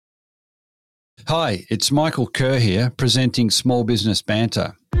Hi, it's Michael Kerr here, presenting Small Business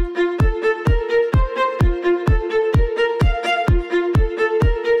Banter.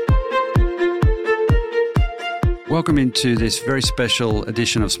 Welcome into this very special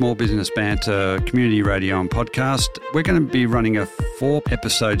edition of Small Business Banter Community Radio and Podcast. We're going to be running a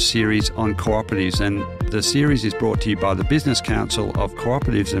 4-episode series on cooperatives, and the series is brought to you by the Business Council of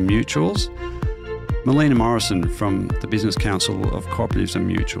Cooperatives and Mutuals. Melina Morrison from the Business Council of Cooperatives and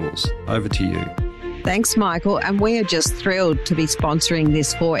Mutuals. Over to you. Thanks, Michael. And we are just thrilled to be sponsoring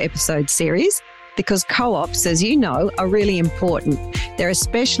this 4-episode series because co-ops, as you know, are really important. They're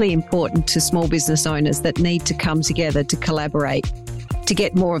especially important to small business owners that need to come together to collaborate, to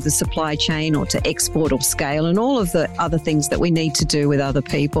get more of the supply chain or to export or scale and all of the other things that we need to do with other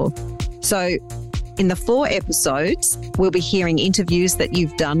people. So in the 4 episodes, we'll be hearing interviews that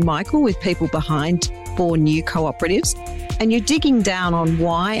you've done, Michael, with people behind 4 new cooperatives. And you're digging down on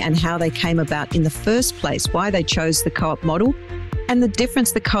why and how they came about in the first place, why they chose the co-op model, and the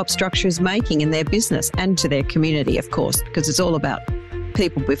difference the co-op structure is making in their business and to their community, of course, because it's all about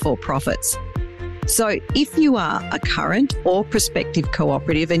people before profits. So if you are a current or prospective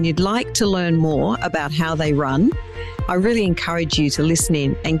cooperative and you'd like to learn more about how they run, I really encourage you to listen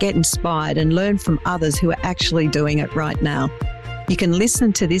in and get inspired and learn from others who are actually doing it right now. You can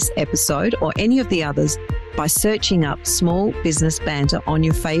listen to this episode or any of the others by searching up Small Business Banter on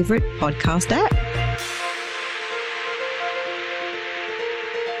your favourite podcast app.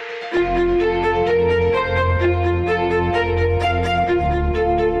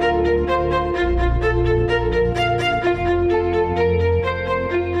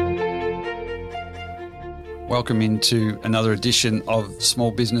 Welcome into another edition of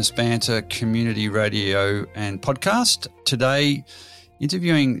Small Business Banter Community Radio and Podcast. Today,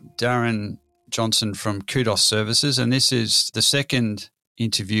 interviewing Darren Johnson from Kudos Services, and this is the second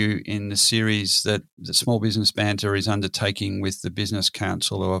interview in the series that the Small Business Banter is undertaking with the Business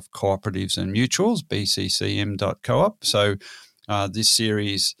Council of Cooperatives and Mutuals, bccm.coop. So this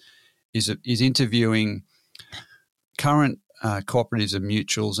series is interviewing current cooperatives and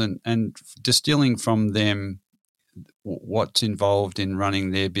mutuals and distilling from them what's involved in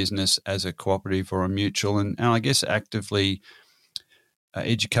running their business as a cooperative or a mutual, and I guess actively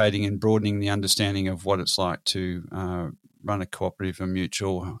educating and broadening the understanding of what it's like to run a cooperative or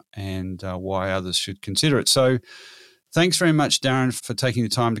mutual and why others should consider it. So thanks very much, Darren, for taking the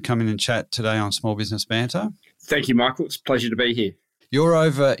time to come in and chat today on Small Business Banter. Thank you, Michael. It's a pleasure to be here. You're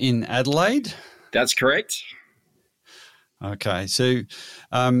over in Adelaide? That's correct. Okay, so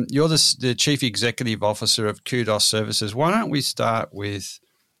you're the Chief Executive Officer of Kudos Services. Why don't we start with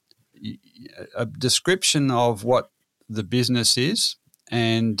a description of what the business is,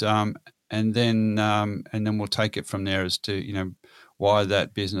 and then we'll take it from there as to why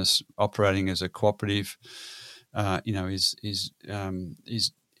that business operating as a cooperative, is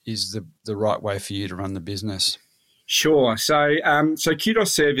the right way for you to run the business. Sure. So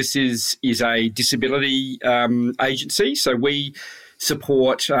Kudos Services is a disability agency. So we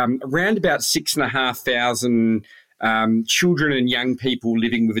support around about 6,500 children and young people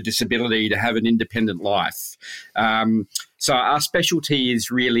living with a disability to have an independent life. So our specialty is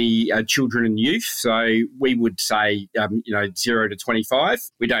really children and youth. So we would say, 0 to 25.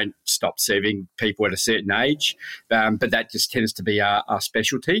 We don't stop serving people at a certain age, but that just tends to be our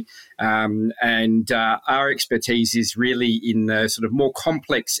specialty. And our expertise is really in the sort of more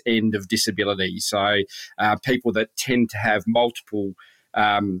complex end of disability. So people that tend to have multiple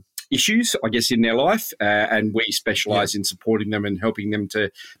issues, I guess, in their life, and we specialise in supporting them and helping them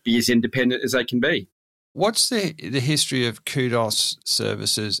to be as independent as they can be. What's the history of Kudos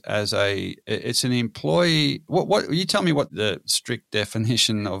Services as it's an employee? What you tell me what the strict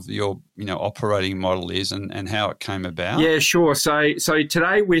definition of your operating model is and how it came about? Yeah, sure. So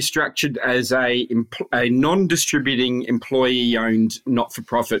today we're structured as a non-distributing employee-owned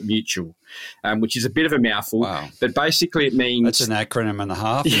not-for-profit mutual, which is a bit of a mouthful. Wow. But basically it means... That's an acronym and a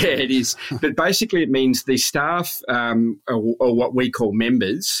half. Yeah, it is. But basically it means the staff, or what we call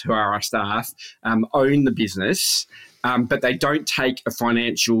members, who are our staff, own the business, but they don't take a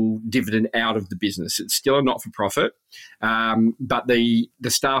financial dividend out of the business. It's still a not-for-profit, but the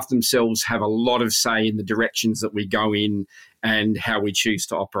staff themselves have a lot of say in the directions that we go in and how we choose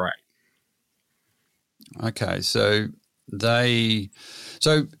to operate. Okay, so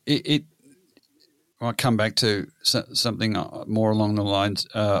I'll come back to something more along the lines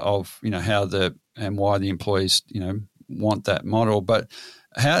of how and why the employees want that model. But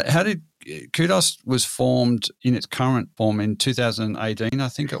how did Kudos was formed in its current form in 2018, I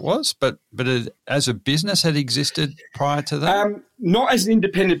think it was, but it, as a business, had existed prior to that? Not as an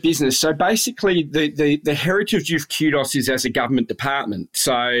independent business. So basically, the heritage of Kudos is as a government department.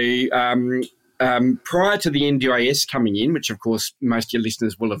 So prior to the NDIS coming in, which of course most of your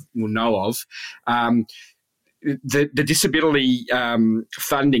listeners will know of, the disability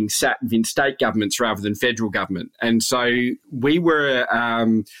funding sat within state governments rather than federal government. And so we were,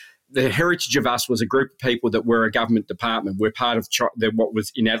 the heritage of us was a group of people that were a government department. We're part of what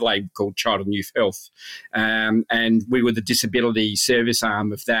was in Adelaide called Child and Youth Health. And we were the disability service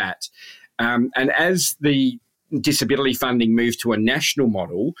arm of that. And as the disability funding moved to a national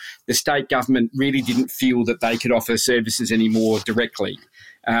model, the state government really didn't feel that they could offer services anymore directly.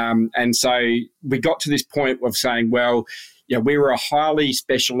 And so we got to this point of saying, well, we were a highly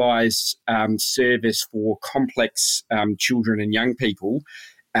specialised service for complex children and young people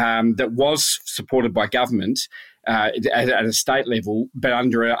that was supported by government at a state level, but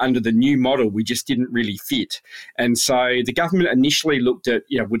under the new model, we just didn't really fit. And so the government initially looked at,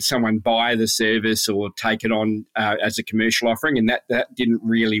 would someone buy the service or take it on as a commercial offering, and that didn't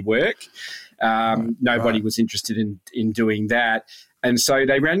really work. Nobody was interested in doing that. And so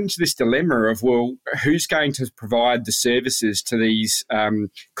they ran into this dilemma of, well, who's going to provide the services to these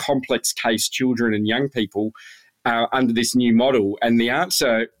complex case children and young people under this new model? And the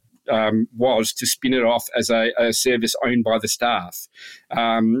answer was to spin it off as a service owned by the staff.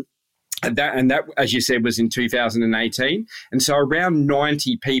 And that, as you said, was in 2018. And so around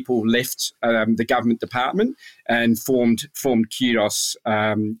 90 people left the government department and formed Kudos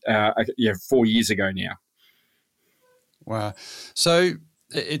 4 years ago now. Wow. So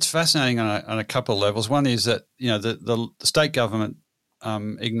it's fascinating on a couple of levels. One is that, the state government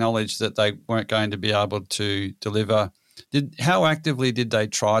acknowledged that they weren't going to be able to deliver. How actively did they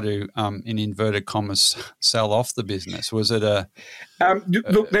try to, in inverted commas, sell off the business? Was it a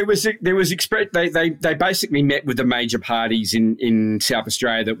look? There was they basically met with the major parties in South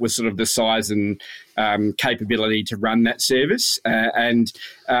Australia that was sort of the size and capability to run that service, and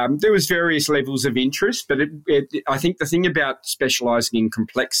there was various levels of interest. But I think the thing about specialising in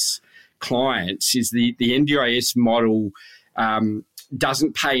complex clients is the NDIS model.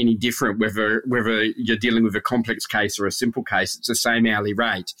 Doesn't pay any different whether you're dealing with a complex case or a simple case. It's the same hourly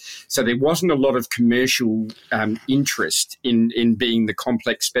rate. So there wasn't a lot of commercial interest in being the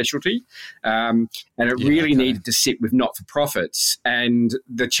complex specialty, and it really needed to sit with not-for-profits. And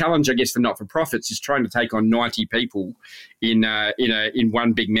the challenge, I guess, for not-for-profits is trying to take on 90 people in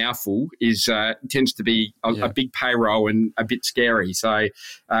one big mouthful tends to be a big payroll and a bit scary. So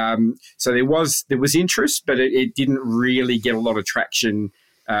there was interest, but it didn't really get a lot of traction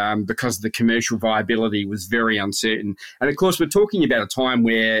because the commercial viability was very uncertain. And of course, we're talking about a time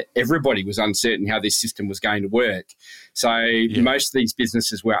where everybody was uncertain how this system was going to work. So most of these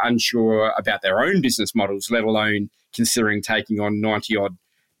businesses were unsure about their own business models, let alone considering taking on 90-odd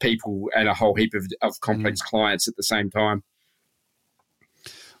people and a whole heap of complex clients at the same time.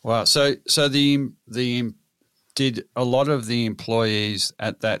 Wow. So did a lot of the employees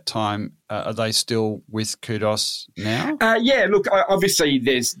at that time, are they still with Kudos now? Look, obviously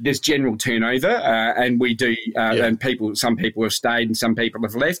there's general turnover, and we do, and some people have stayed and some people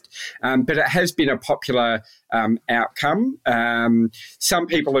have left, but it has been a popular outcome. Some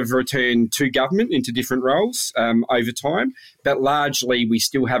people have returned to government into different roles over time, but largely we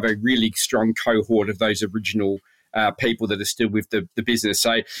still have a really strong cohort of those original people that are still with the business.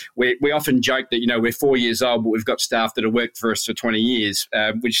 So we often joke that, we're 4 years old, but we've got staff that have worked for us for 20 years,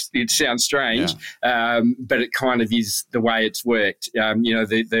 which it sounds strange, but it kind of is the way it's worked.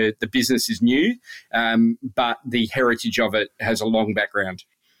 The business is new, but the heritage of it has a long background.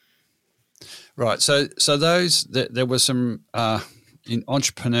 Right. So there were some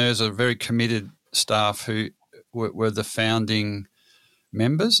entrepreneurs or very committed staff who were the founding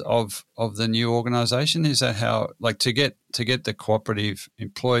members of the new organisation? Is that how, like, to get the cooperative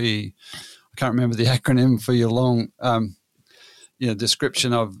employee? I can't remember the acronym for your long,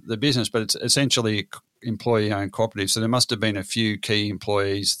 description of the business, but it's essentially employee-owned cooperative. So there must have been a few key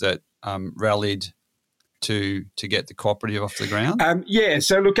employees that rallied to get the cooperative off the ground?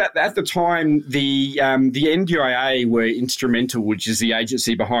 So look, at the time, the NDIA were instrumental, which is the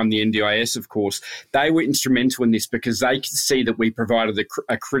agency behind the NDIS, of course. They were instrumental in this because they could see that we provided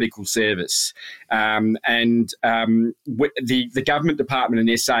a critical service. The government department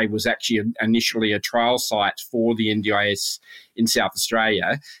in SA was actually initially a trial site for the NDIS in South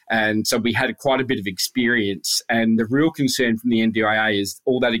Australia. And so we had quite a bit of experience. And the real concern from the NDIA is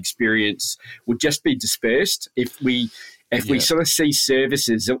all that experience would just be dispersed if we If we sort of see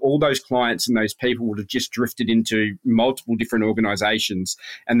services, all those clients and those people would have just drifted into multiple different organisations,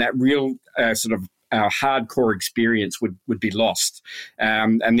 and that real sort of our hardcore experience would be lost.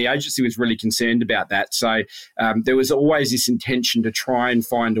 And the agency was really concerned about that. So there was always this intention to try and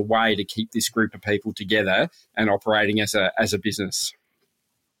find a way to keep this group of people together and operating as a business.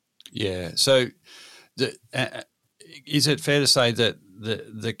 Yeah. So is it fair to say that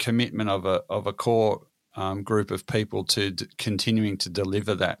the commitment of a core group of people to continuing to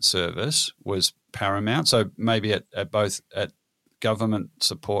deliver that service was paramount? So maybe at both at government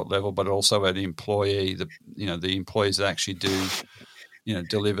support level, but also at employee, the employees that actually do,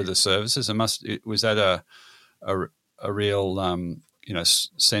 deliver the services. Was that a real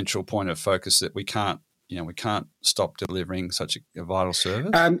central point of focus that we can't stop delivering such a vital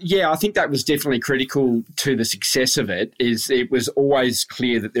service? I think that was definitely critical to the success of it. It was always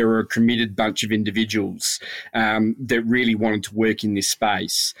clear that there were a committed bunch of individuals that really wanted to work in this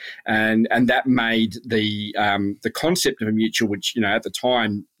space, and that made the concept of a mutual, which at the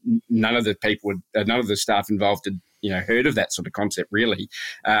time none of the staff involved had heard of that sort of concept really,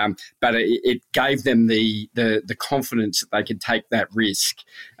 but it gave them the confidence that they could take that risk,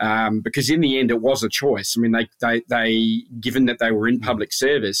 because in the end it was a choice. I mean, they given that they were in public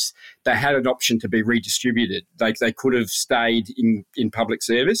service, they had an option to be redistributed. They could have stayed in public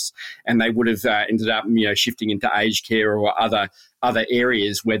service, and they would have ended up shifting into aged care or other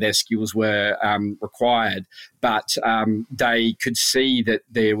areas where their skills were required. But they could see that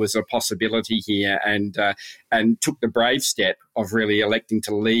there was a possibility here, and took the brave step of really electing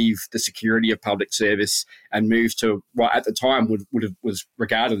to leave the security of public service and move to what at the time was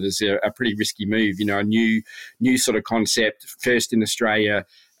regarded as a pretty risky move. A new sort of concept, first in Australia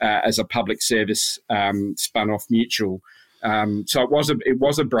as a public service spun off mutual. So it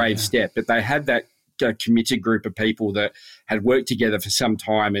was a brave step, but they had that committed group of people that had worked together for some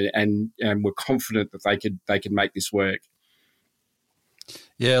time and were confident that they could make this work.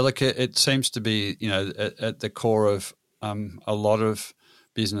 Yeah, look, it seems to be at the core of a lot of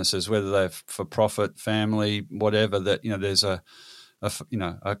businesses, whether they're for profit, family, whatever. That there's a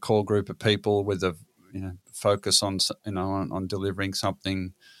core group of people with a focus on on delivering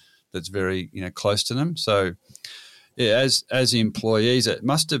something that's very close to them. So as employees, it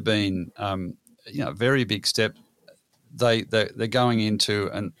must have been a very big step. They're going into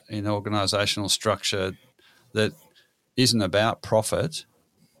an organisational structure that isn't about profit.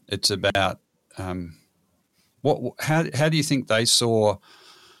 It's about how do you think they saw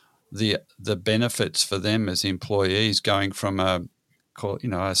the benefits for them as employees going from a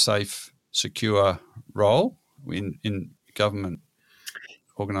safe, secure role in government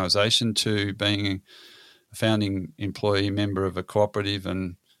organisation to being a founding employee member of a cooperative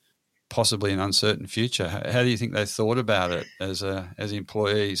and possibly an uncertain future? How do you think they thought about it as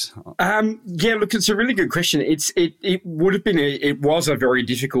employees? Look, it's a really good question. It was a very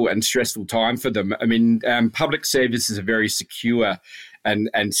difficult and stressful time for them. I mean, public service is a very secure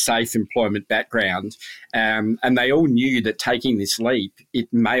and safe employment background, and they all knew that taking this leap,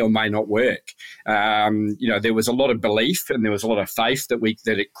 it may or may not work. There was a lot of belief and there was a lot of faith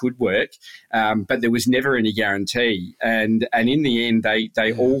that it could work, but there was never any guarantee. And in the end,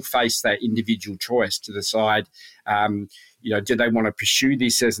 they all faced that individual choice to decide, do they want to pursue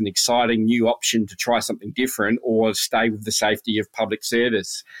this as an exciting new option to try something different, or stay with the safety of public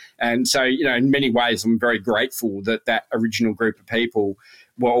service? And so, in many ways, I'm very grateful that original group of people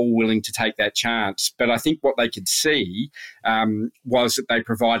were all willing to take that chance. But I think what they could see was that they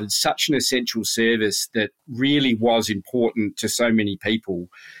provided such an essential service that really was important to so many people,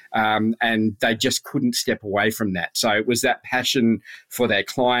 and they just couldn't step away from that. So it was that passion for their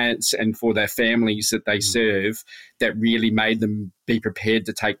clients and for their families that they serve that really made them be prepared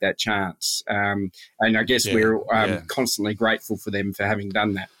to take that chance. And I guess we're constantly grateful for them for having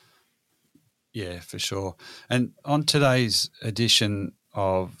done that. Yeah, for sure. And on today's edition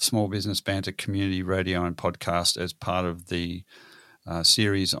of Small Business Banter Community Radio and Podcast, as part of the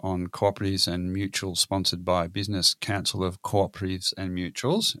series on cooperatives and mutuals sponsored by Business Council of Cooperatives and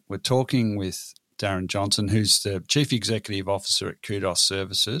Mutuals, we're talking with Darren Johnson, who's the Chief Executive Officer at Kudos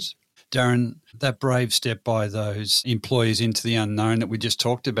Services. Darren, that brave step by those employees into the unknown that we just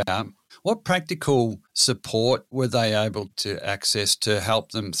talked about, what practical support were they able to access to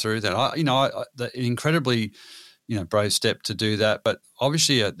help them through that? The incredibly brave step to do that, but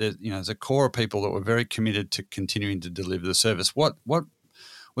obviously there's a core of people that were very committed to continuing to deliver the service. What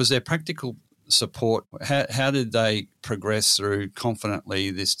was their practical support? How did they progress through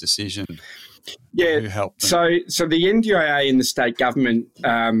confidently this decision? Yeah, who helped them? So the NDIA and the state government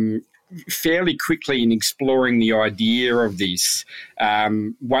fairly quickly in exploring the idea of this,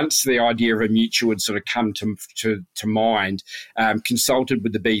 once the idea of a mutual had sort of come to mind, consulted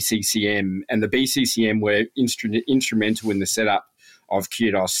with the BCCM, and the BCCM were instrumental in the setup of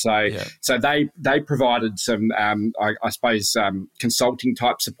Kudos. So they provided some, I suppose, consulting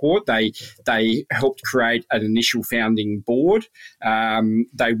type support. They helped create an initial founding board.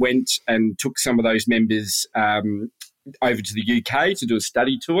 They went and took some of those members over to the UK to do a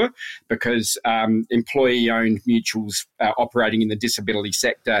study tour, because employee-owned mutuals operating in the disability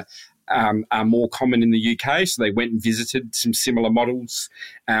sector are more common in the UK. So they went and visited some similar models,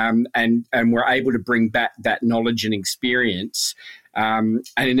 and were able to bring back that knowledge and experience. And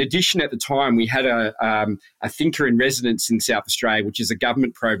in addition, at the time, we had a thinker in residence in South Australia, which is a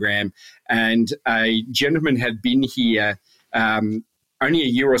government program, and a gentleman had been here only a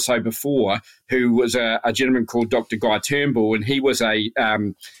year or so before, who was a gentleman called Dr. Guy Turnbull, and he was a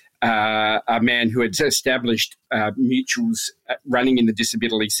man who had established mutuals running in the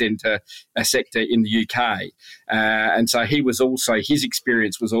disability sector in the UK, and so his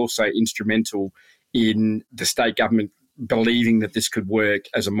experience was also instrumental in the state government believing that this could work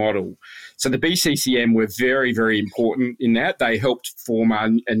as a model. So the BCCM were very, very important in that. They helped form our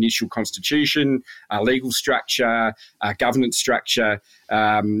initial constitution, our legal structure, our governance structure.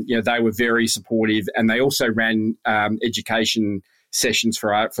 They were very supportive, and they also ran education sessions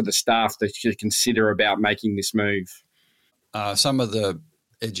for the staff to consider about making this move. Some of the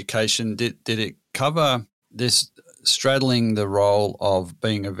education, did it cover this straddling the role of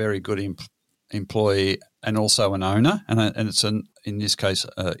being a very good employee and also an owner, and it's in this case,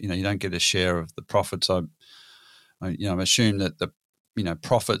 you don't get a share of the profits. I assume that the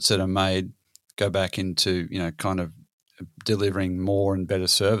profits that are made go back into kind of delivering more and better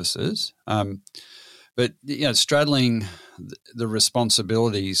services. But straddling the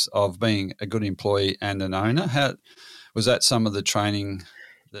responsibilities of being a good employee and an owner, how was that? Some of the training.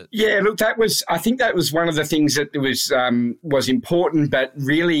 Yeah, look, I think that was one of the things that was important, but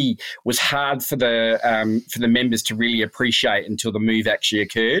really was hard for the members to really appreciate until the move actually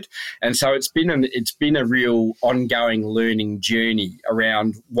occurred. And so it's been a real ongoing learning journey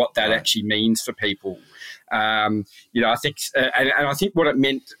around what that actually means for people. I think, and I think what it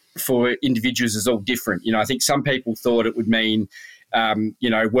meant for individuals is all different. I think some people thought it would mean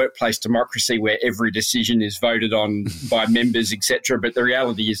workplace democracy where every decision is voted on by members, etc. But the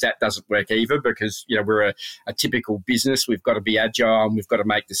reality is that doesn't work either, because, we're a typical business. We've got to be agile and we've got to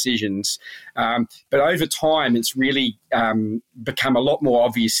make decisions. But over time, it's really become a lot more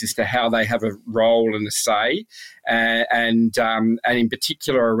obvious as to how they have a role and a say, and in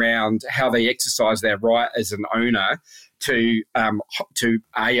particular around how they exercise their right as an owner to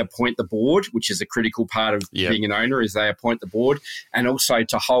appoint the board, which is a critical part of being an owner, is they appoint the board, and also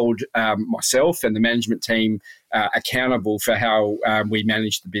to hold myself and the management team accountable for how we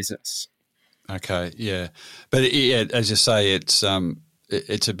manage the business. Okay, yeah, but as you say, it's a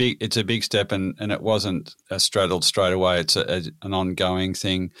big step, and it wasn't straddled straight away. It's an ongoing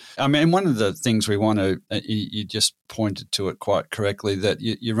thing. I mean, one of the things we want to, you just pointed to it quite correctly, that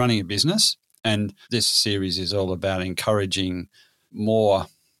you're running a business. And this series is all about encouraging more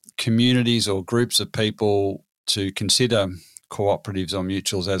communities or groups of people to consider cooperatives or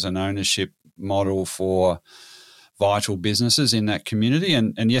mutuals as an ownership model for vital businesses in that community.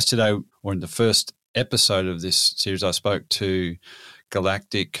 And yesterday, or in the first episode of this series, I spoke to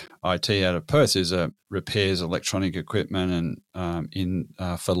Galactic IT out of Perth, who's repairs electronic equipment and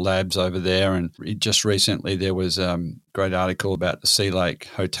for labs over there. And just recently there was a great article about the Sea Lake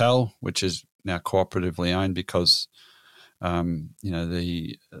Hotel, which is now cooperatively owned because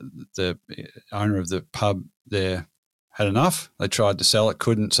the owner of the pub there had enough. They tried to sell it,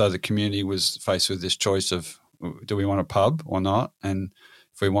 couldn't, so the community was faced with this choice of, do we want a pub or not? And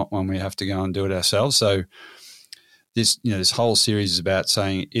if we want one, we have to go and do it ourselves. So this whole series is about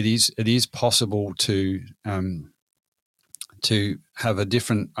saying it is possible to have a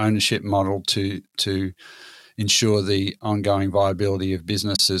different ownership model to ensure the ongoing viability of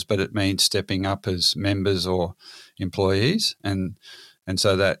businesses, but it means stepping up as members or employees, and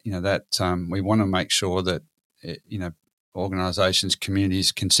so that we want to make sure that organisations,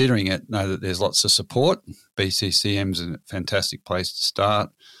 communities considering it know that there's lots of support. BCCM's a fantastic place to start,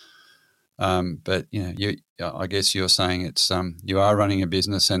 but I guess you're saying it's you are running a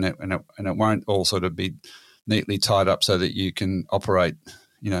business, and it won't all sort of be neatly tied up so that you can operate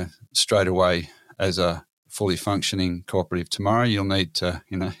straight away as a fully functioning cooperative tomorrow. You'll need to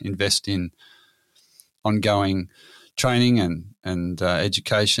invest in ongoing training and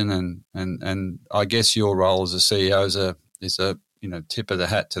education, and I guess your role as a CEO is a tip of the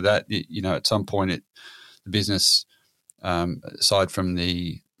hat to that. At some point, the business, aside from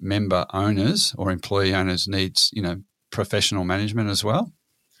the member owners or employee owners, needs professional management as well.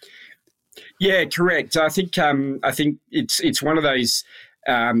 Yeah, correct. I think it's one of those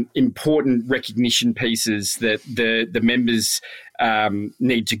important recognition pieces that the members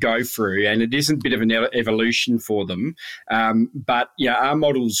need to go through, and it isn't a bit of an evolution for them. But our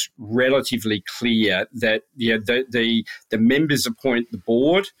model's relatively clear that the members appoint the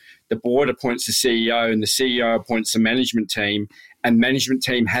board appoints the CEO, and the CEO appoints the management team. And management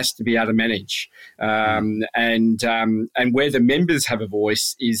team has to be able to manage. And where the members have a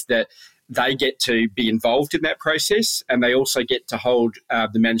voice is that they get to be involved in that process, and they also get to hold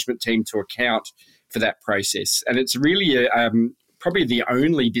the management team to account for that process. And it's really probably the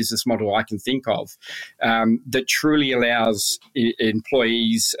only business model I can think of that truly allows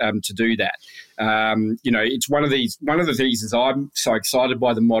employees to do that. It's one of the reasons I'm so excited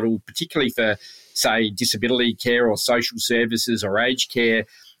by the model, particularly for, say, disability care or social services or aged care,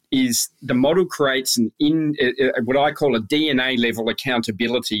 is the model creates what I call a DNA level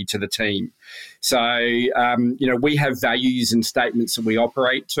accountability to the team. So, we have values and statements that we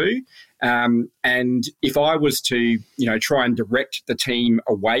operate to. And if I was to, try and direct the team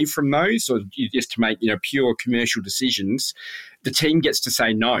away from those, or just to make, pure commercial decisions, the team gets to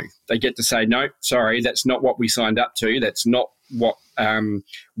say no. They get to say, no, sorry, that's not what we signed up to. That's not what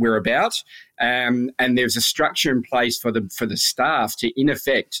we're about. And there's a structure in place for the staff to, in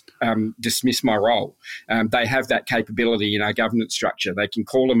effect, dismiss my role. They have that capability in our governance structure. They can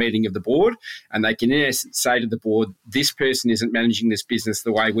call a meeting of the board, and they can, in essence, say to the board, this person isn't managing this business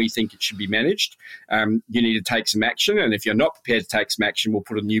the way we think it should be managed. You need to take some action, and if you're not prepared to take some action, we'll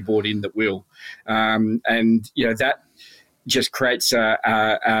put a new board in that will. That just creates an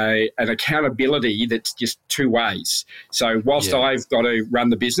accountability that's just two ways. So whilst I've got to run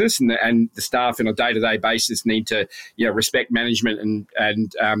the business, and the staff on a day-to-day basis need to respect management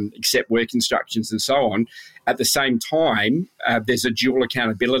and accept work instructions and so on, at the same time, there's a dual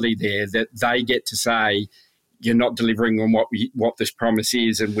accountability there that they get to say, you're not delivering on what this promise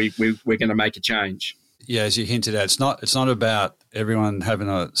is, and we're going to make a change. Yeah, as you hinted at, it's not about everyone having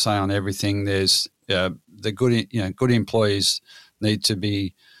a say on everything. There's the good employees need to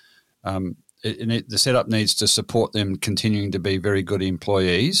be the setup needs to support them continuing to be very good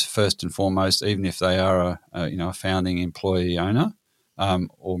employees first and foremost, even if they are a founding employee owner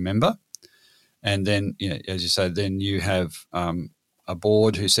or member. And then, as you say, then you have a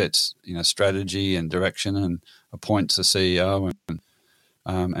board who sets strategy and direction and appoints a CEO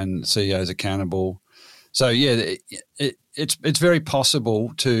and the CEO is accountable. So it's very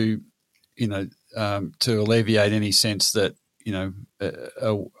possible to to alleviate any sense that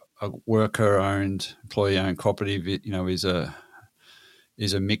a worker-owned, employee-owned cooperative is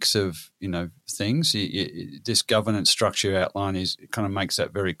a mix of things. This governance structure outline kind of makes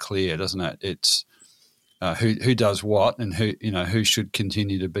that very clear, doesn't it? It's who does what, and who should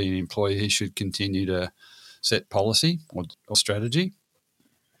continue to be an employee, who should continue to set policy or strategy.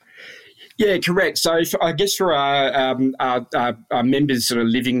 Yeah, correct. So I guess for our members sort of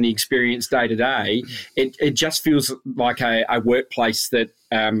living the experience day to day, it just feels like a workplace that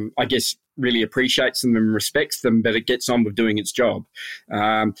I guess really appreciates them and respects them, but it gets on with doing its job.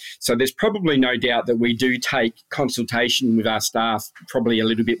 So there's probably no doubt that we do take consultation with our staff probably a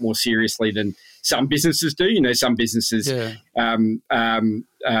little bit more seriously than some businesses do. Some businesses do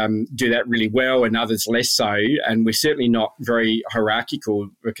that really well and others less so. And we're certainly not very hierarchical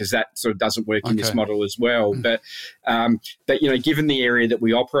because that sort of doesn't work in this model as well. But given the area that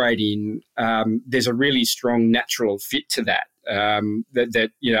we operate in, there's a really strong natural fit to that.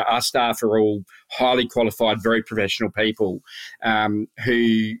 Our staff are all highly qualified, very professional people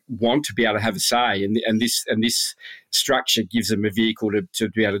who want to be able to have a say, and this structure gives them a vehicle to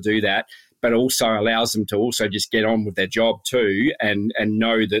be able to do that, but also allows them to also just get on with their job too, and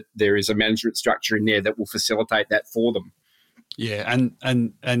know that there is a management structure in there that will facilitate that for them. Yeah,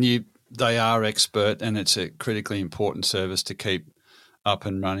 and they are expert, and it's a critically important service to keep up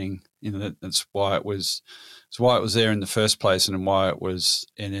and running. That's why it was. It's why it was there in the first place, and why it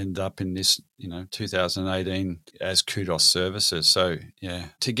ended up in this, 2018 as Kudos Services. So,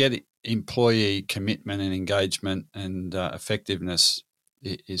 to get employee commitment and engagement and effectiveness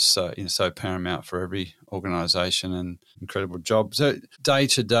is so paramount for every organisation, and incredible job. So, day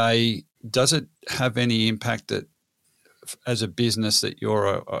to day, does it have any impact that, as a business, that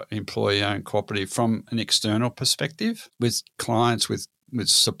you're an employee-owned cooperative from an external perspective with clients, with with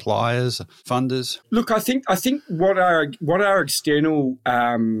suppliers, funders? Look, I think what our external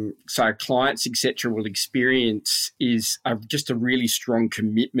clients, etc., will experience is just a really strong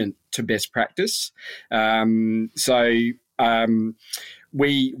commitment to best practice.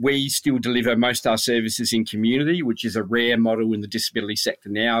 We still deliver most of our services in community, which is a rare model in the disability sector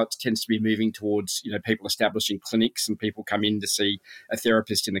now. It tends to be moving towards, people establishing clinics and people come in to see a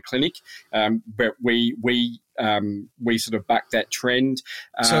therapist in a clinic. But we sort of buck that trend.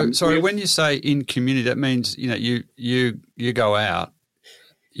 When you say in community, that means, you go out.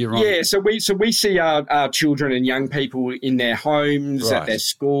 Yeah, so we see our children and young people in their homes, at their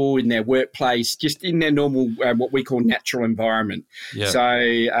school, in their workplace, just in their normal what we call natural environment. Yeah.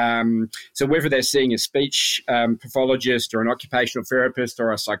 So whether they're seeing a speech pathologist or an occupational therapist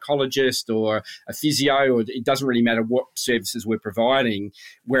or a psychologist or a physio, or it doesn't really matter what services we're providing,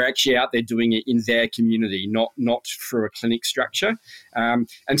 we're actually out there doing it in their community, not through a clinic structure. And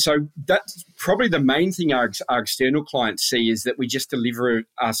so that's probably the main thing our external clients see, is that we just deliver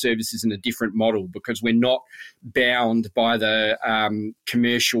our services in a different model because we're not bound by the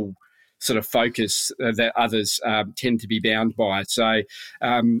commercial sort of focus that others tend to be bound by. So,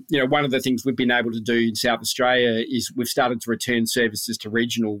 one of the things we've been able to do in South Australia is we've started to return services to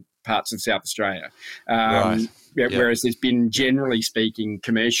regional parts of South Australia. Whereas there's been, generally speaking,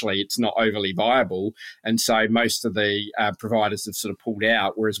 commercially, it's not overly viable. And so most of the providers have sort of pulled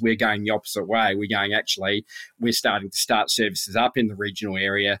out, whereas we're going the opposite way. We're starting to start services up in the regional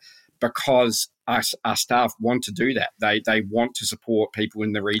area because our staff want to do that. They want to support people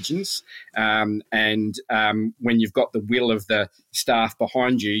in the regions. And when you've got the will of the staff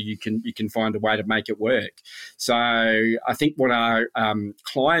behind you, you can find a way to make it work. So I think what our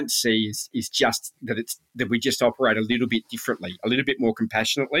clients see is just that we just operate a little bit differently, a little bit more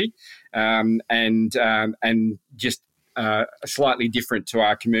compassionately, and just slightly different to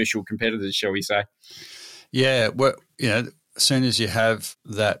our commercial competitors, shall we say. Yeah, well, as soon as you have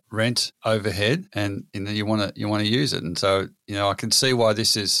that rent overhead and you want to use it, and so I can see why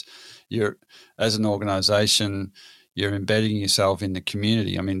this is, you're, as an organisation, you're embedding yourself in the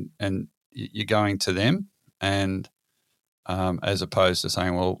community. I mean, and you're going to them, and as opposed to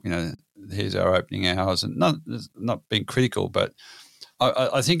saying, well, here's our opening hours, and not being critical, but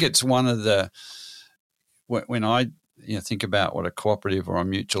I think it's one of the, when I think about what a cooperative or a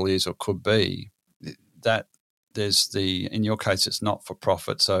mutual is or could be, that there's in your case, it's not for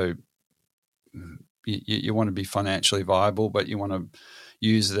profit. So you want to be financially viable, but you want to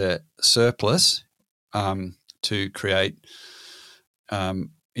use the surplus to create, to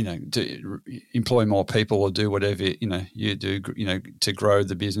employ more people or do whatever, you do, to grow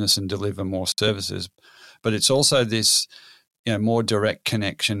the business and deliver more services. But it's also this, more direct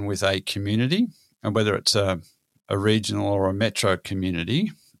connection with a community, and whether it's a regional or a metro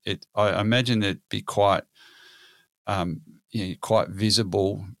community, I imagine it'd be quite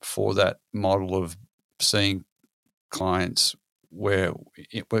visible for that model of seeing clients where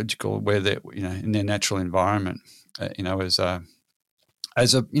they're in their natural environment, as a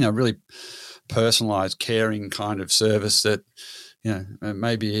really personalised, caring kind of service that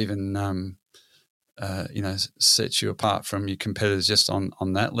maybe even sets you apart from your competitors just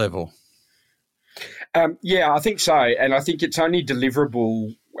on that level. I think so, and I think it's only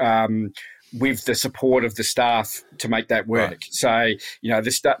deliverable with the support of the staff to make that work. Right. So,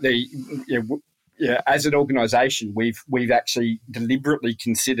 as an organisation, we've actually deliberately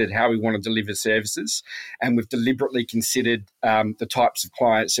considered how we want to deliver services, and we've deliberately considered the types of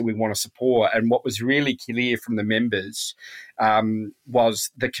clients that we want to support. And what was really clear from the members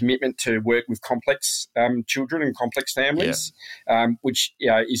was the commitment to work with complex children and complex families, which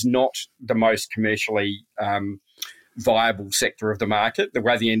is not the most commercially viable sector of the market. The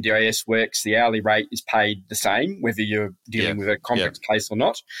way the NDIS works, the hourly rate is paid the same, whether you're dealing with a complex case or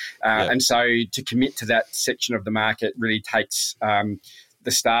not. And so to commit to that section of the market really takes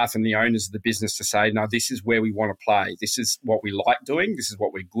the staff and the owners of the business to say, no, this is where we want to play. This is what we like doing. This is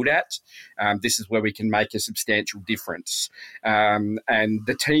what we're good at. This is where we can make a substantial difference. And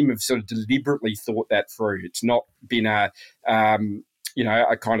the team have sort of deliberately thought that through. It's not been a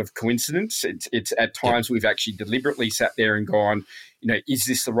kind of coincidence. It's at times we've actually deliberately sat there and gone, is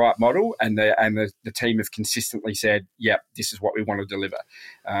this the right model? And the team have consistently said, this is what we want to deliver.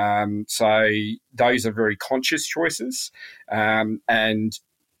 So those are very conscious choices. A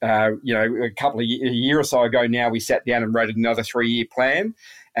year or so ago now, we sat down and wrote another 3-year plan.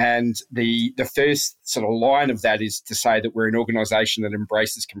 And the first sort of line of that is to say that we're an organisation that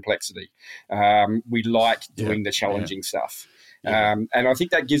embraces complexity. We like doing the challenging stuff. And I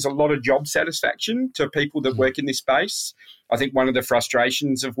think that gives a lot of job satisfaction to people that work in this space. I think one of the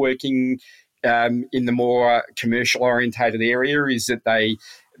frustrations of working in the more commercial orientated area is that they,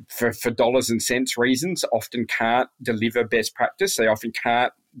 for dollars and cents reasons, often can't deliver best practice. They often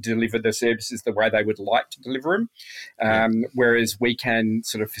can't deliver the services the way they would like to deliver them, whereas we can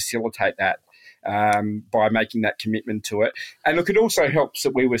sort of facilitate that by making that commitment to it. And look, it also helps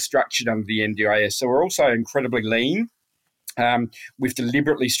that we were structured under the NDIS, so we're also incredibly lean. We've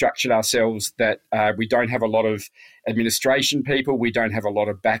deliberately structured ourselves that we don't have a lot of administration people. We don't have a lot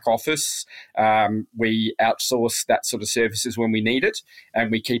of back office. We outsource that sort of services when we need it,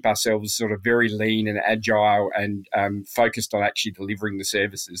 and we keep ourselves sort of very lean and agile and focused on actually delivering the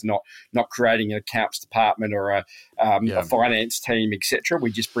services, not creating an accounts department or a finance team, etc.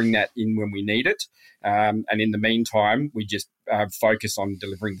 We just bring that in when we need it, and in the meantime, we just focus on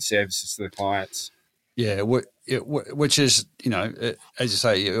delivering the services to the clients. Yeah, which is, as you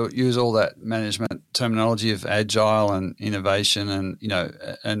say, you use all that management terminology of agile and innovation and,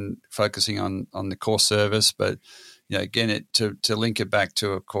 and focusing on the core service. But, again, to link it back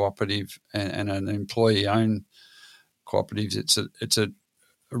to a cooperative and an employee-owned cooperative, it's a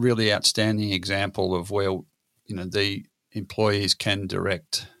really outstanding example of where, the employees can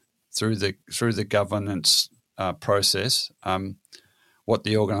direct through the governance process what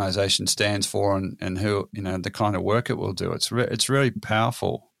the organisation stands for and who, the kind of work it will do. It's really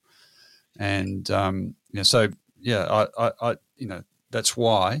powerful, and I that's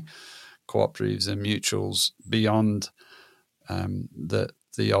why cooperatives and mutuals, beyond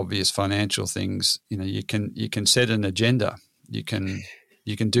the obvious financial things, you can set an agenda. You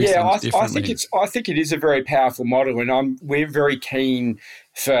can do things differently. I think it is a very powerful model, and we're very keen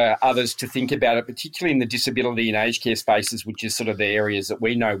for others to think about it, particularly in the disability and aged care spaces, which is sort of the areas that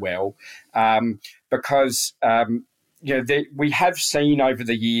we know well, because we have seen over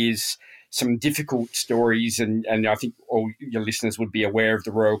the years some difficult stories, and I think all your listeners would be aware of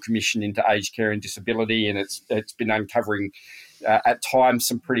the Royal Commission into Aged Care and Disability, and it's been uncovering at times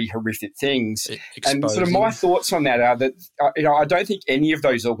some pretty horrific things. And sort of my thoughts on that are that I don't think any of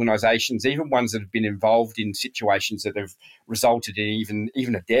those organisations, even ones that have been involved in situations that have resulted in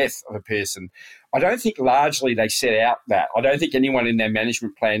even a death of a person, I don't think largely they set out that. I don't think anyone in their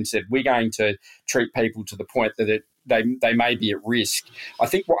management plan said we're going to treat people to the point that they may be at risk. I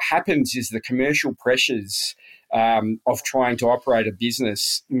think what happens is the commercial pressures of trying to operate a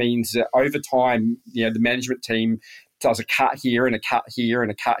business means that over time, the management team does a cut here and a cut here and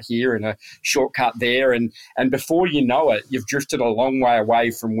a cut here and a shortcut there. And before you know it, you've drifted a long way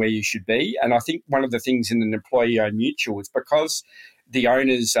away from where you should be. And I think one of the things in an employee-owned mutual is because the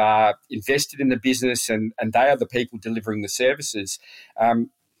owners are invested in the business and they are the people delivering the services,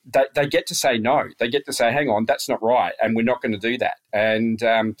 they get to say no. They get to say, hang on, that's not right, and we're not going to do that. And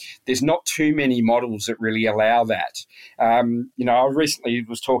there's not too many models that really allow that. I recently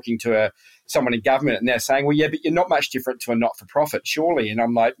was talking to someone in government, and they're saying, well, yeah, but you're not much different to a not-for-profit, surely. And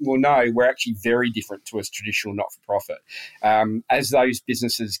I'm like, well, no, we're actually very different to a traditional not-for-profit. As those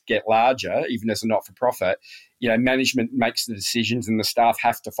businesses get larger, even as a not-for-profit, management makes the decisions and the staff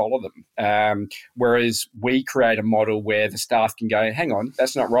have to follow them. Whereas we create a model where the staff can go, hang on,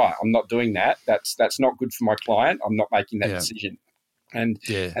 that's not right. I'm not doing that. That's not good for my client. I'm not making that decision. And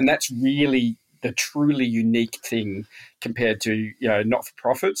that's really the truly unique thing compared to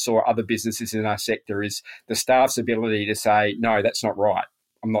not-for-profits or other businesses in our sector is the staff's ability to say, no, that's not right.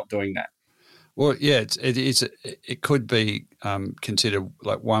 I'm not doing that. Well, yeah, it could be considered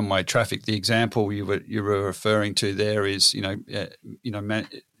like one-way traffic. The example you were referring to there is,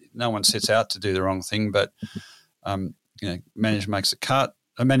 no one sets out to do the wrong thing, but management makes a cut.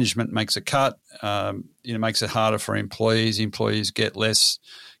 Management makes a cut. Makes it harder for employees. Employees get less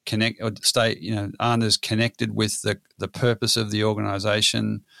aren't as connected with the purpose of the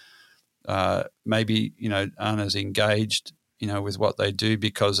organisation. Maybe aren't as engaged with what they do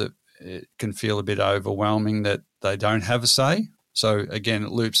because it can feel a bit overwhelming that they don't have a say. So again,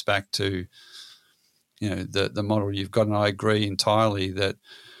 it loops back to the model you've got, and I agree entirely that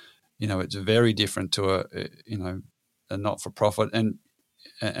it's very different to a not-for-profit and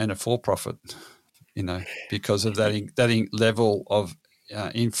a for-profit, because of that level of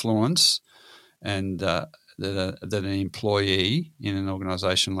influence and that an employee in an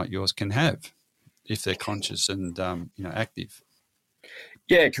organisation like yours can have if they're conscious and active.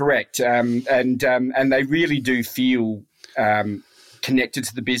 Yeah, correct. And they really do feel connected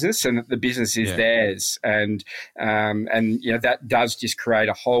to the business, and that the business is theirs. And that does just create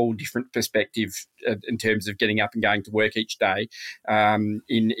a whole different perspective in terms of getting up and going to work each day.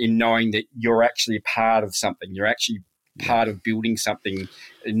 In knowing that you're actually a part of something, you're actually part of building something,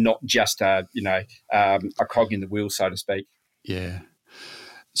 not just a cog in the wheel, so to speak. Yeah.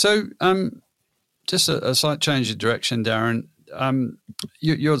 So, just a slight change of direction, Darren.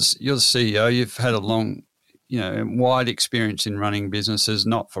 You're the CEO. You've had a long, wide experience in running businesses,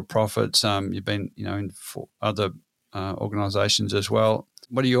 not for profits. You've been, in other organisations as well.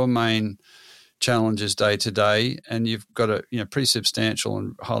 What are your main challenges day to day? And you've got a pretty substantial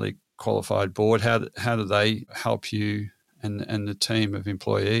and highly qualified board. How do they help you and the team of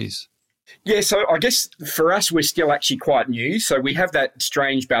employees? Yeah, so I guess for us, we're still actually quite new. So we have that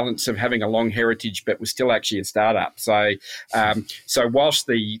strange balance of having a long heritage, but we're still actually a startup. So whilst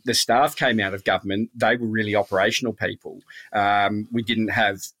the staff came out of government, they were really operational people. We didn't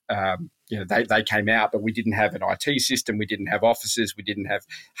have they came out, but we didn't have an IT system. We didn't have offices. We didn't have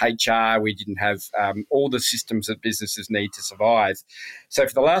HR. We didn't have all the systems that businesses need to survive. So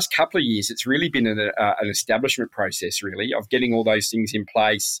for the last couple of years, it's really been an establishment process, really, of getting all those things in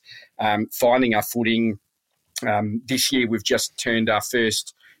place, finding our footing. This year, we've just turned our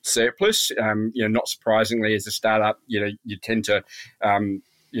first surplus. Not surprisingly, as a startup, you tend to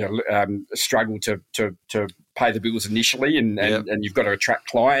struggle to pay the bills initially, and you've got to attract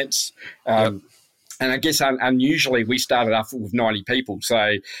clients. And I guess unusually, we started off with 90 people,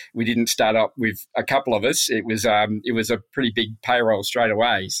 so we didn't start up with a couple of us. It was a pretty big payroll straight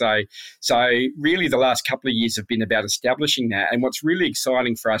away. So really, the last couple of years have been about establishing that. And what's really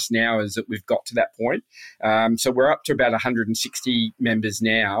exciting for us now is that we've got to that point. So we're up to about 160 members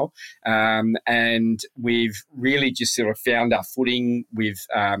now, and we've really just sort of found our footing. We're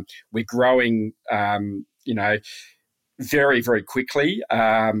growing, very, very quickly.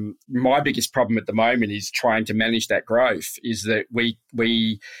 My biggest problem at the moment is trying to manage that growth, is that we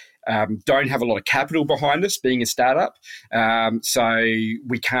don't have a lot of capital behind us being a startup. So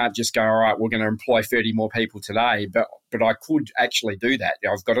we can't just go, all right, we're going to employ 30 more people today. But I could actually do that.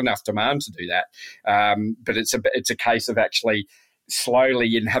 I've got enough demand to do that. But it's a case of actually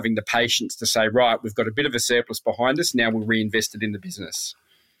slowly and having the patience to say, right, we've got a bit of a surplus behind us. Now we'll reinvest it in the business.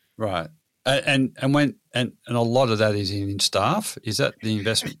 Right. And a lot of that is in staff. Is that the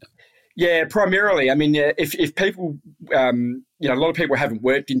investment? Yeah, primarily. I mean, if people, a lot of people haven't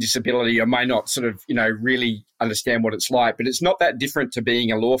worked in disability or may not sort of, really understand what it's like, but it's not that different to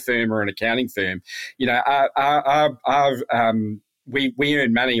being a law firm or an accounting firm. We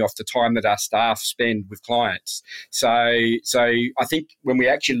earn money off the time that our staff spend with clients. So I think when we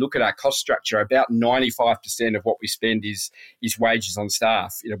actually look at our cost structure, about 95% of what we spend is wages on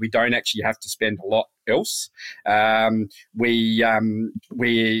staff. We don't actually have to spend a lot else. We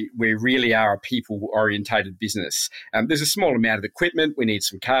really are a people-orientated business. There's a small amount of equipment. We need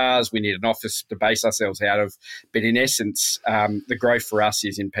some cars. We need an office to base ourselves out of. But in essence, the growth for us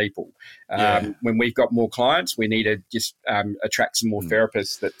is in people. When we've got more clients, we need to just attract some more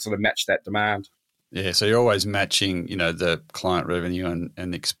therapists that sort of match that demand. Yeah, so you're always matching, the client revenue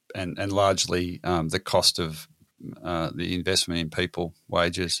and largely the cost of the investment in people,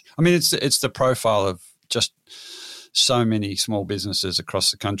 wages. I mean, it's the profile of just so many small businesses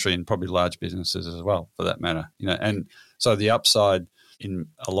across the country, and probably large businesses as well, for that matter. And so the upside in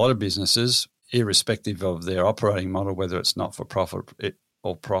a lot of businesses, irrespective of their operating model, whether it's not for profit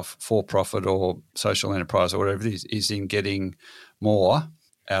or for profit or social enterprise or whatever it is in getting more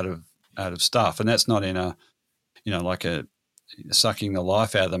out of staff, and that's not in a like a sucking the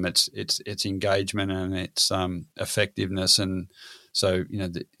life out of them. It's engagement and it's effectiveness, and so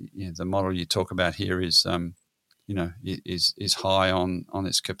the model you talk about here is is high on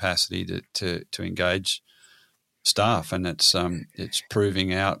its capacity to engage staff, and it's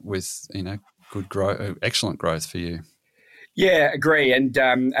proving out with good growth, excellent growth for you. Yeah, agree. And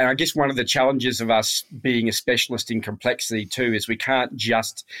I guess one of the challenges of us being a specialist in complexity too is we can't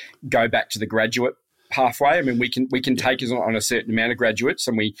just go back to the graduate pathway. I mean, we can take us on a certain amount of graduates,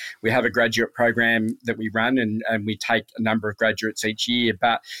 and we have a graduate program that we run, and we take a number of graduates each year,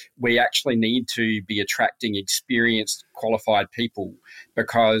 but we actually need to be attracting experienced, qualified people,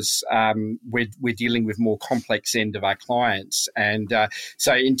 because we're dealing with more complex end of our clients. And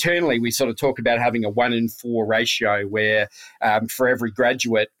so internally, we sort of talk about having a 1-in-4 ratio where for every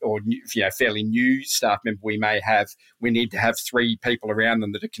graduate or fairly new staff member we may have, we need to have 3 people around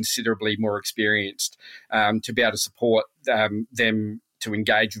them that are considerably more experienced to be able to support them to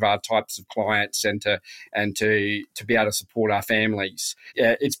engage with our types of clients and to be able to support our families.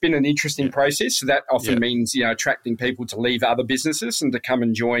 It's been an interesting process. So that often means attracting people to leave other businesses and to come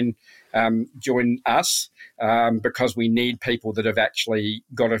and join us because we need people that have actually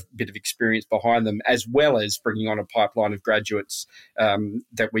got a bit of experience behind them, as well as bringing on a pipeline of graduates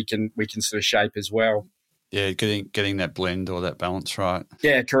that we can sort of shape as well. Yeah, getting that blend or that balance right.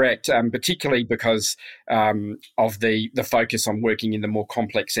 Yeah, correct. Particularly because of the focus on working in the more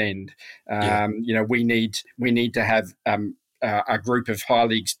complex end. We need to have a group of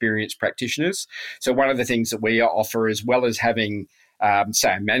highly experienced practitioners. So one of the things that we offer, as well as having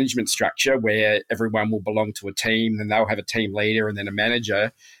say a management structure where everyone will belong to a team, then they'll have a team leader and then a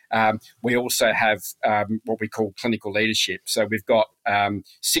manager. We also have what we call clinical leadership. So we've got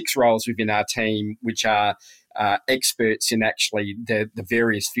 6 roles within our team, which are experts in actually the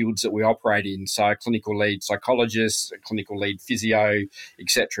various fields that we operate in. So clinical lead psychologists, clinical lead physio, et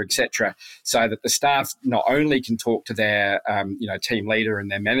cetera, so that the staff not only can talk to their team leader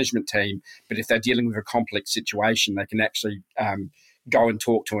and their management team, but if they're dealing with a complex situation, they can actually go and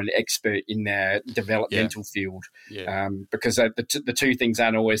talk to an expert in their developmental field, because the two things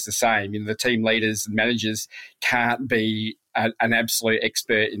aren't always the same. The team leaders and managers can't be an absolute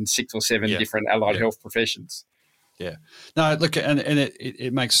expert in 6 or 7 different allied health professions. Yeah, no, look, and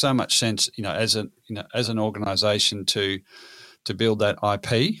it makes so much sense, as an organisation to build that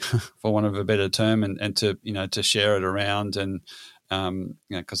IP, for want of a better term, and to share it around, and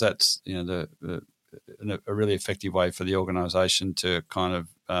because that's a really effective way for the organisation to kind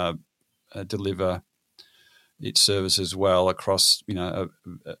of deliver its services well across a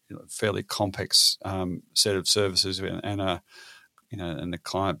fairly complex set of services, and the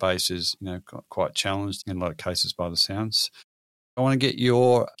client base is quite challenged in a lot of cases by the sounds. I want to get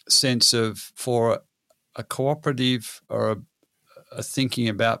your sense of, for a cooperative or a thinking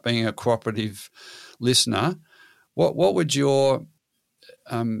about being a cooperative listener, what would your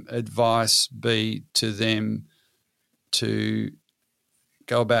advice be to them to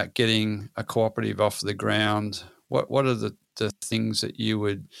go about getting a cooperative off the ground? What are the things that you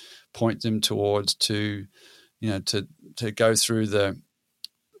would point them towards to go through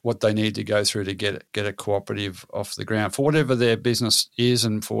what they need to go through to get a cooperative off the ground for whatever their business is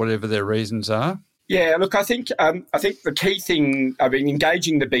and for whatever their reasons are? Yeah, look, I think the key thing,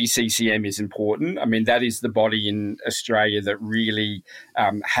 engaging the BCCM is important. That is the body in Australia that really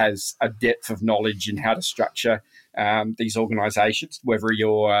has a depth of knowledge in how to structure these organisations, whether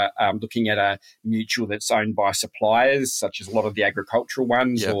you're looking at a mutual that's owned by suppliers, such as a lot of the agricultural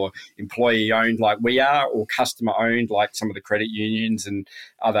ones, or employee-owned like we are, or customer-owned like some of the credit unions and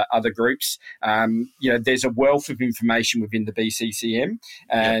other groups. There's a wealth of information within the BCCM,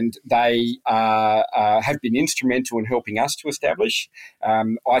 and they have been instrumental in helping us to establish.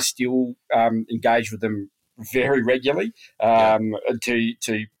 I still engage with them very regularly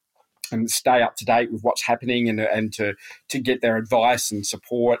to and stay up to date with what's happening and to get their advice and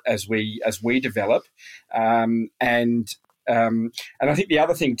support as we develop. And I think the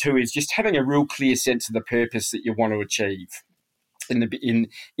other thing too is just having a real clear sense of the purpose that you want to achieve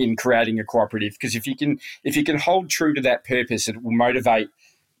in creating a cooperative. Because if you can hold true to that purpose, it will motivate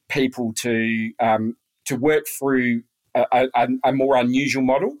people to work through a more unusual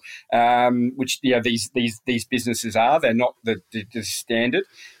model, which these businesses are. They're not the standard.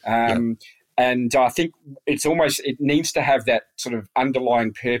 And I think it needs to have that sort of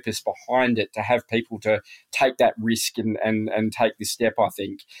underlying purpose behind it to have people to take that risk and take this step, I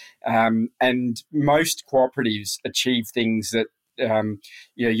think. And most cooperatives achieve things that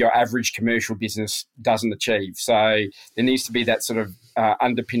your average commercial business doesn't achieve. So there needs to be that sort of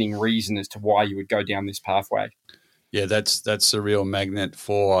underpinning reason as to why you would go down this pathway. Yeah, that's a real magnet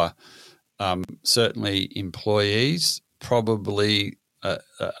for certainly employees, probably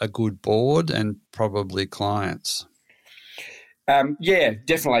a good board, and probably clients. Yeah,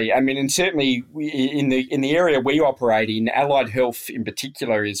 definitely. And certainly in the area we operate in, allied health in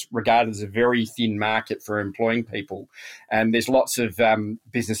particular is regarded as a very thin market for employing people. And there's lots of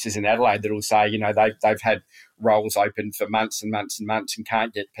businesses in Adelaide that will say, they've had roles open for months and months and months and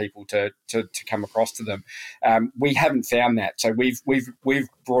can't get people to come across to them. We haven't found that. So we've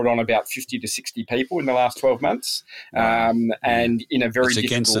brought on about 50 to 60 people in the last 12 months. And in a very it's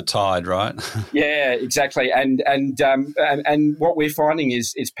against the tide, right? Yeah, exactly. And what we're finding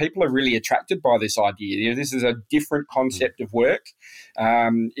is people are really attracted by this idea. This is a different concept of work.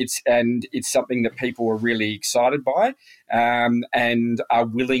 It's something that people are really excited by, and are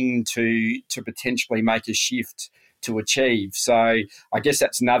willing to potentially make a shift to achieve. So I guess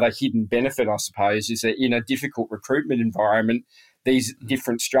that's another hidden benefit, I suppose, is that in a difficult recruitment environment, these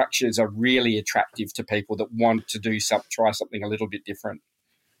different structures are really attractive to people that want to try something a little bit different.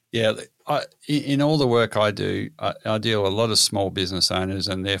 Yeah, in all the work I do, I deal with a lot of small business owners,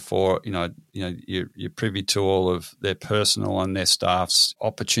 and therefore, you're privy to all of their personal and their staff's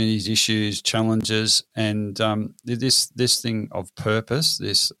opportunities, issues, challenges, and this thing of purpose,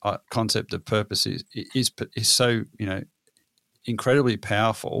 this concept of purpose is so incredibly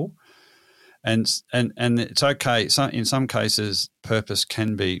powerful, and it's okay. So in some cases, purpose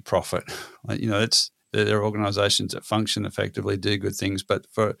can be profit. There are organisations that function effectively, do good things, but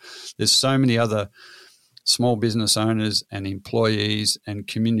there's so many other small business owners and employees and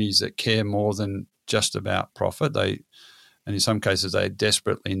communities that care more than just about profit. And in some cases, they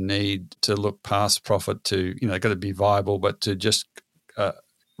desperately need to look past profit to, got to be viable, but to just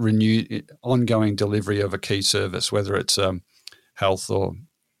renew ongoing delivery of a key service, whether it's health or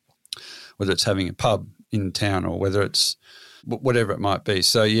whether it's having a pub in town or whether it's whatever it might be.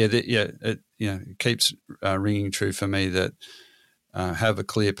 So it keeps ringing true for me that have a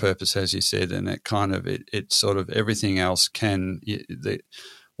clear purpose, as you said, and it kind of it sort of everything else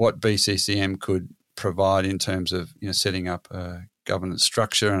what BCCM could provide in terms of setting up a governance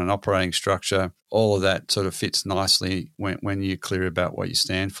structure and an operating structure. All of that sort of fits nicely when you're clear about what you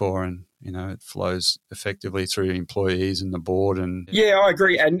stand for, and it flows effectively through employees and the board. And yeah, I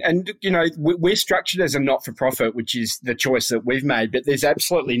agree. And we're structured as a not-for-profit, which is the choice that we've made. But there's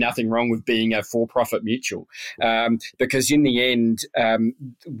absolutely nothing wrong with being a for-profit mutual, because in the end,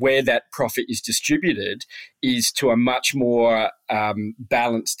 where that profit is distributed is to a much more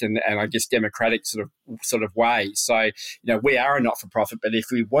balanced and I guess democratic sort of way. So we are a not-for-profit, but if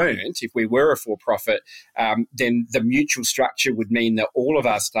we were a for-profit, then the mutual structure would mean that all of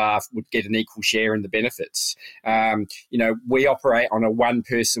our staff would get an equal share in the benefits. We operate on a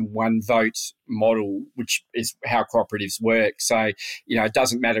one-person, one-vote model, which is how cooperatives work. So, it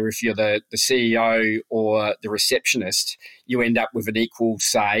doesn't matter if you're the CEO or the receptionist, you end up with an equal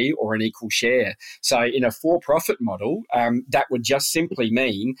say or an equal share. So in a for-profit model, that would just simply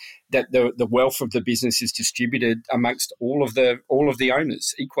mean that the wealth of the business is distributed amongst all of the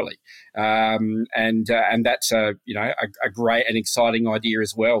owners equally, and that's a great and exciting idea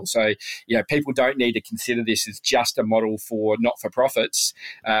as well. So people don't need to consider this as just a model for not-for-profits.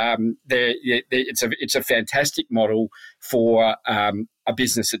 It's a fantastic model for a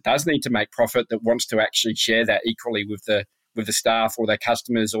business that does need to make profit, that wants to actually share that equally with the staff or their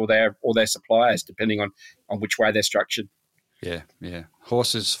customers or their suppliers, depending on which way they're structured. Yeah.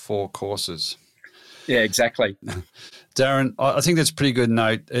 Horses for courses. Yeah, exactly. Darren, I think that's a pretty good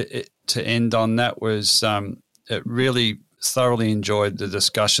note to end on. That was it really thoroughly enjoyed the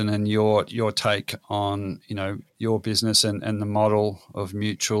discussion and your take on your business and the model of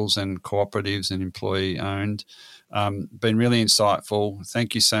mutuals and cooperatives and employee owned. Been really insightful.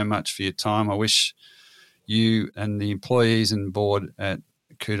 Thank you so much for your time. I wish you and the employees and board at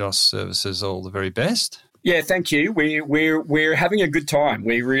Kudos Services all the very best. Yeah, thank you. We're having a good time.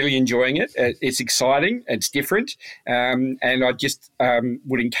 We're really enjoying it. It's exciting. It's different, and I just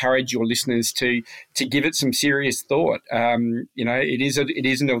would encourage your listeners to give it some serious thought. It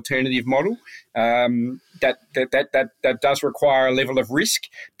is an alternative model that does require a level of risk,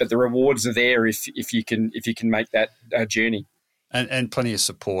 but the rewards are there if you can make that journey. And plenty of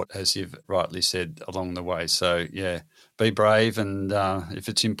support, as you've rightly said, along the way. So, yeah, be brave, and if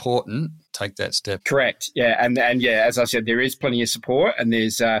it's important, take that step. Correct. Yeah, and as I said, there is plenty of support, and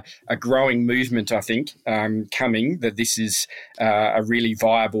there's a growing movement, I think, coming, that this is a really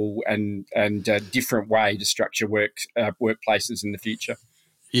viable and different way to structure workplaces in the future.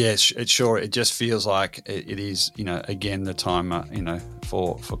 Yes, it just feels like it is, again, the time,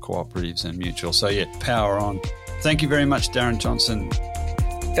 for cooperatives and mutuals. So, yeah, power on. Thank you very much, Darren Johnson.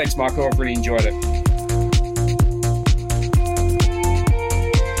 Thanks, Michael. I've really enjoyed it.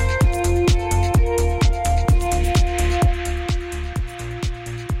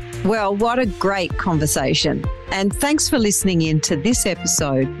 Well, what a great conversation. And thanks for listening in to this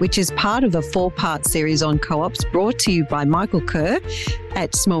episode, which is part of a 4-part series on co-ops brought to you by Michael Kerr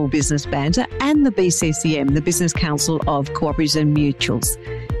at Small Business Banter and the BCCM, the Business Council of Cooperatives and Mutuals.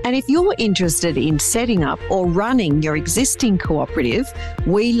 And if you're interested in setting up or running your existing cooperative,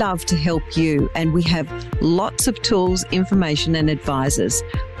 we love to help you, and we have lots of tools, information and advisors.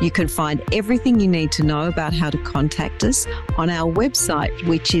 You can find everything you need to know about how to contact us on our website,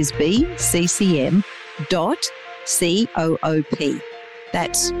 which is bccm.coop.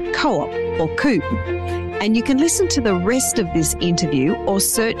 That's co-op or coop. And you can listen to the rest of this interview or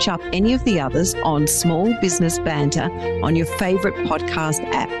search up any of the others on Small Business Banter on your favourite podcast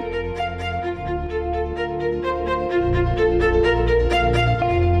app.